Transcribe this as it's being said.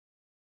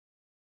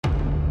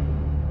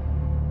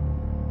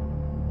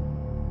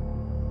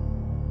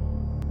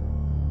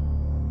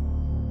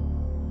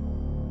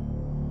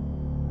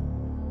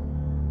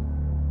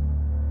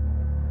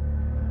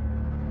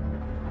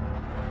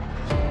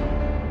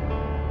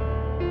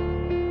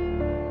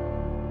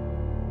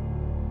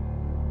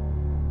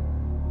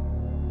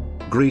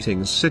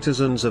Greetings,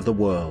 citizens of the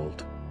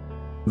world.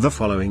 The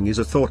following is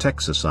a thought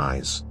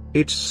exercise.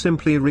 It's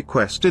simply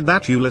requested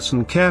that you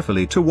listen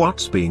carefully to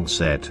what's being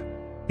said.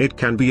 It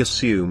can be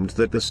assumed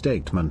that the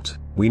statement,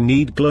 "We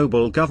need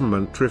global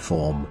government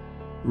reform,"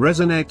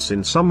 resonates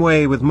in some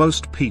way with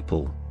most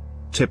people.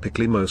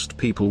 Typically, most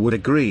people would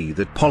agree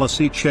that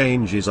policy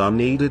changes are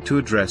needed to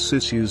address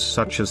issues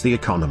such as the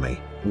economy,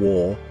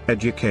 war,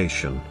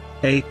 education,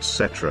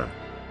 etc.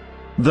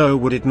 Though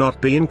would it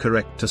not be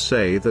incorrect to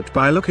say that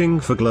by looking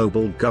for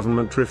global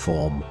government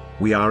reform,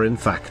 we are in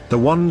fact the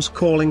ones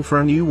calling for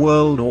a new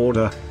world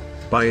order?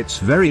 By its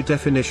very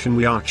definition,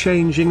 we are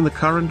changing the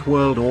current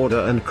world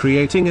order and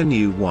creating a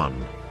new one.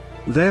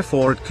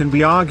 Therefore it can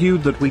be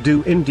argued that we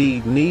do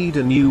indeed need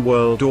a new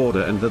world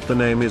order, and that the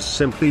name is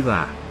simply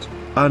that,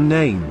 a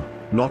name,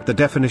 not the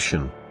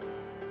definition.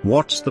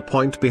 What's the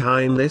point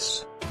behind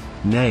this?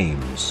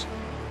 Names.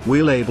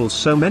 We label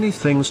so many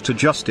things to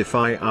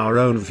justify our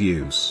own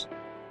views.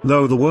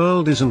 Though the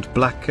world isn't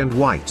black and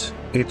white,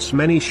 it's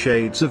many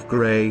shades of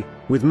grey,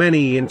 with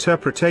many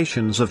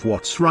interpretations of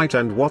what's right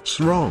and what's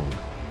wrong.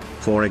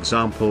 For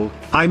example,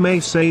 I may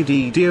say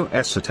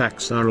DDoS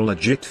attacks are a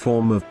legit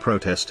form of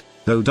protest,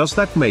 though does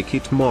that make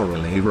it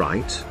morally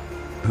right?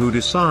 Who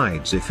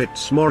decides if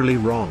it's morally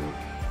wrong?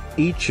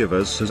 Each of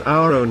us has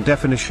our own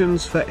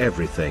definitions for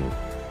everything.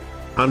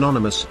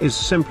 Anonymous is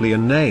simply a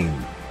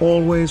name,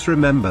 always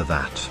remember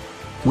that.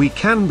 We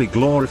can be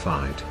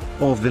glorified,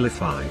 or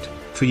vilified,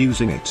 for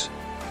using it.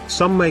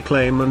 Some may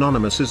claim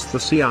Anonymous is the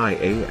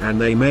CIA, and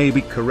they may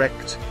be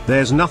correct.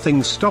 There's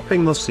nothing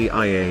stopping the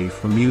CIA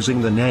from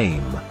using the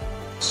name.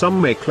 Some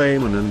may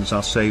claim Anons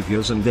are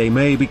saviors, and they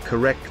may be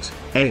correct.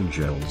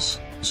 Angels,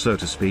 so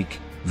to speak,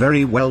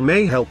 very well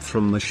may help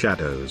from the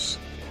shadows.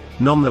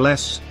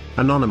 Nonetheless,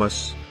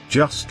 Anonymous,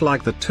 just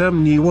like the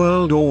term New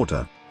World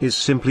Order, is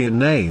simply a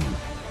name.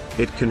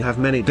 It can have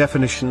many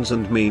definitions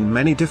and mean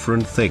many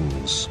different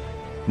things.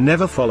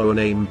 Never follow a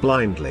name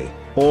blindly.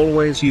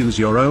 Always use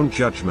your own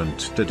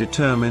judgment to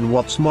determine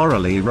what's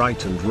morally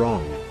right and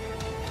wrong.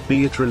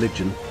 Be it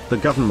religion, the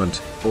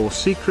government, or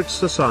secret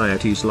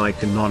societies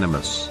like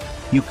Anonymous,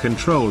 you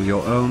control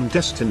your own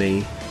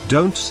destiny.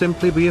 Don't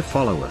simply be a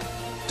follower.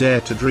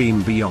 Dare to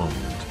dream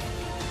beyond.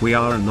 We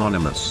are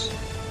Anonymous.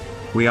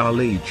 We are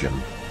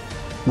Legion.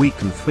 We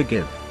can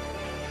forgive,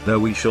 though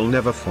we shall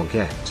never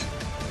forget.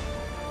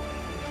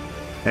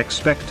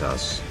 Expect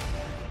us.